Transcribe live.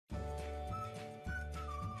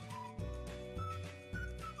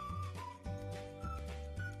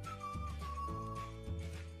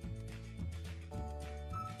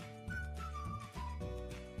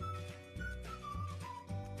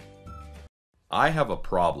I have a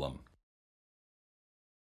problem.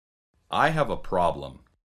 I have a problem.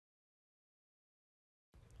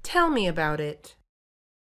 Tell me about it.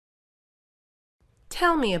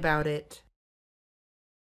 Tell me about it.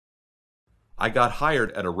 I got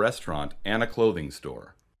hired at a restaurant and a clothing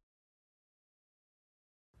store.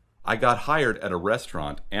 I got hired at a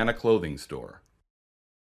restaurant and a clothing store.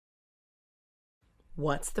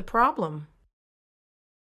 What's the problem?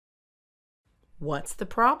 What's the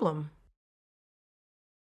problem?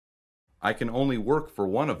 I can only work for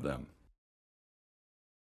one of them.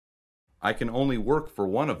 I can only work for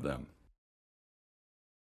one of them.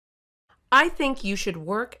 I think you should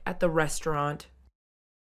work at the restaurant.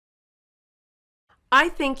 I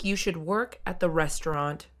think you should work at the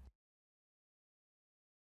restaurant.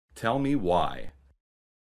 Tell me why.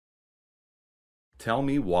 Tell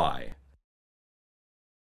me why.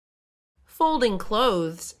 Folding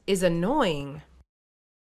clothes is annoying.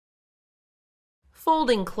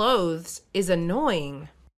 Folding clothes is annoying.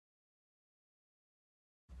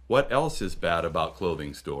 What else is bad about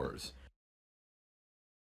clothing stores?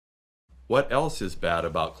 What else is bad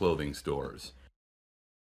about clothing stores?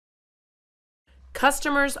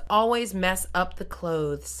 Customers always mess up the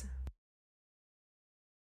clothes.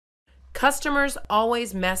 Customers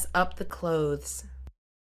always mess up the clothes.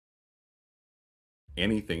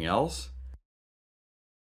 Anything else?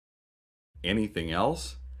 Anything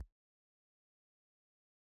else?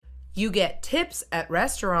 You get tips at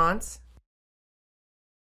restaurants.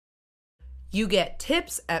 You get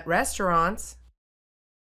tips at restaurants.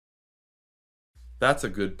 That's a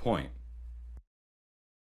good point.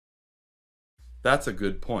 That's a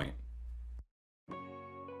good point.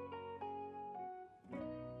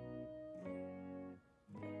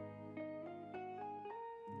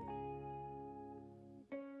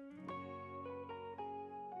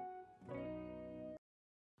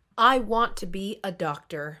 I want to be a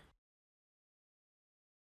doctor.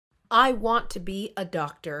 I want to be a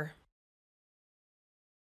doctor.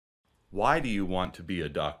 Why do you want to be a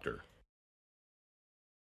doctor?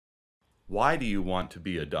 Why do you want to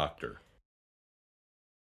be a doctor?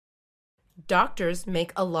 Doctors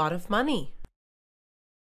make a lot of money.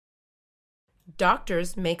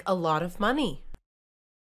 Doctors make a lot of money.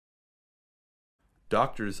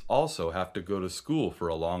 Doctors also have to go to school for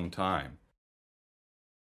a long time.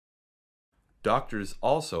 Doctors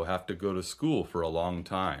also have to go to school for a long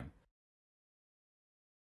time.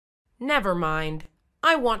 Never mind.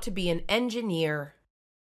 I want to be an engineer.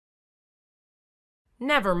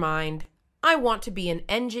 Never mind. I want to be an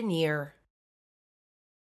engineer.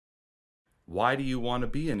 Why do you want to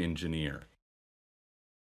be an engineer?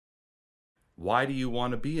 Why do you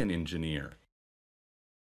want to be an engineer?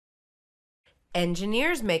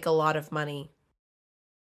 Engineers make a lot of money.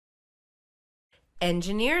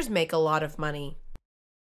 Engineers make a lot of money.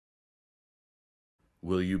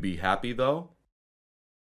 Will you be happy though?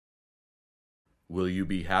 Will you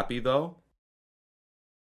be happy though?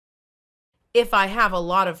 If I have a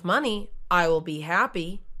lot of money, I will be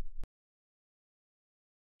happy.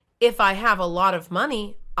 If I have a lot of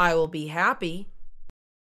money, I will be happy.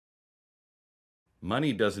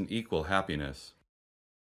 Money doesn't equal happiness.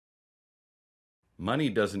 Money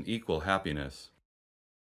doesn't equal happiness.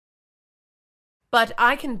 But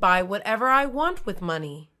I can buy whatever I want with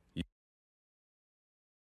money.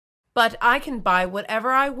 But I can buy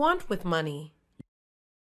whatever I want with money.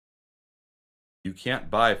 You can't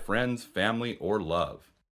buy friends, family, or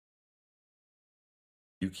love.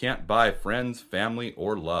 You can't buy friends, family,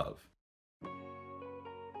 or love.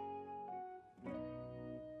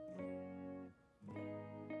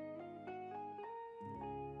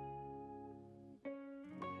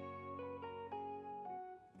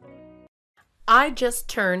 I just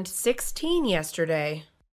turned 16 yesterday.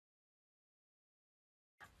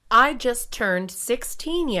 I just turned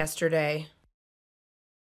 16 yesterday.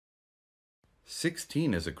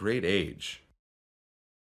 16 is a great age.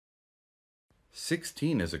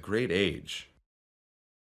 16 is a great age.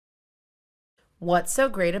 What's so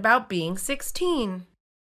great about being 16?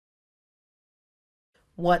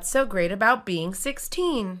 What's so great about being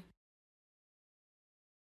 16?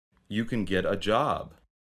 You can get a job.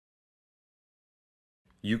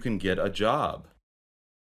 You can get a job.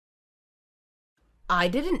 I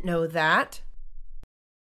didn't know that.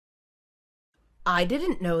 I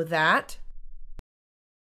didn't know that.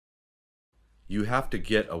 You have to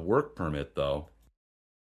get a work permit, though.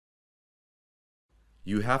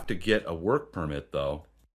 You have to get a work permit, though.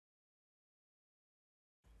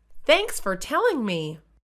 Thanks for telling me.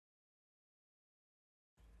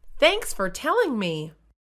 Thanks for telling me.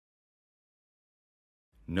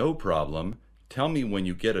 No problem. Tell me when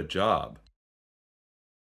you get a job.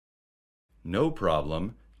 No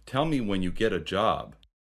problem. Tell me when you get a job.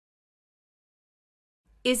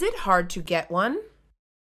 Is it hard to get one?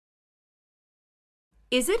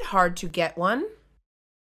 Is it hard to get one?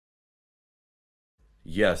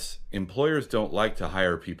 Yes, employers don't like to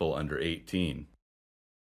hire people under 18.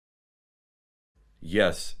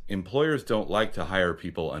 Yes, employers don't like to hire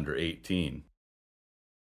people under 18.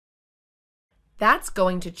 That's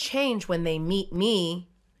going to change when they meet me.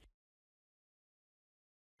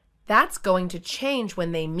 That's going to change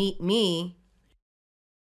when they meet me.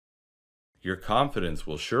 Your confidence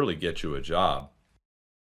will surely get you a job.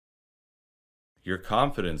 Your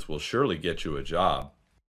confidence will surely get you a job.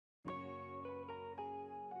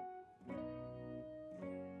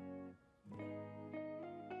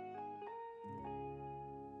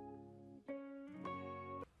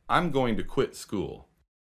 I'm going to quit school.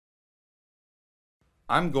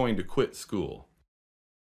 I'm going to quit school.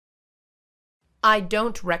 I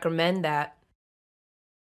don't recommend that.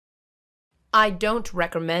 I don't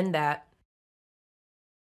recommend that.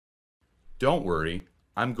 Don't worry,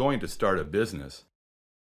 I'm going to start a business.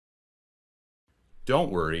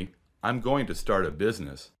 Don't worry, I'm going to start a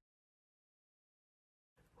business.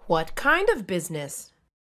 What kind of business?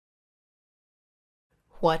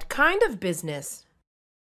 What kind of business?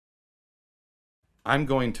 I'm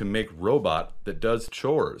going to make robot that does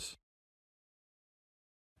chores.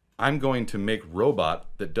 I'm going to make robot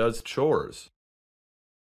that does chores.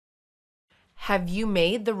 Have you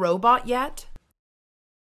made the robot yet?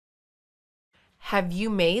 Have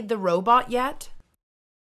you made the robot yet?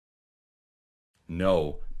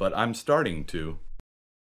 No, but I'm starting to.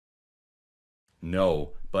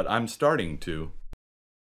 No, but I'm starting to.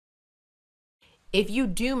 If you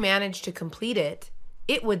do manage to complete it,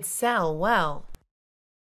 it would sell well.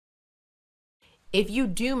 If you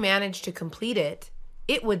do manage to complete it,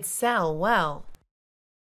 it would sell well.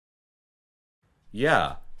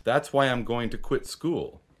 Yeah, that's why I'm going to quit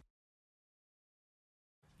school.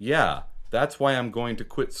 Yeah, that's why I'm going to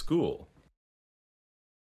quit school.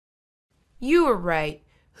 You are right.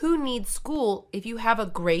 Who needs school if you have a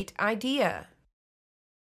great idea?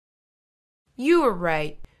 You are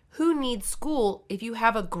right. Who needs school if you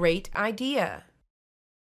have a great idea?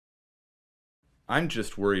 I'm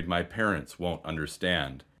just worried my parents won't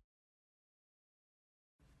understand.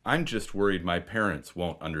 I'm just worried my parents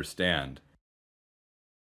won't understand.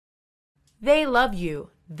 They love you.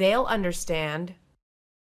 They'll understand.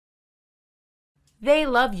 They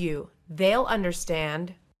love you. They'll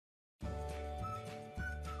understand.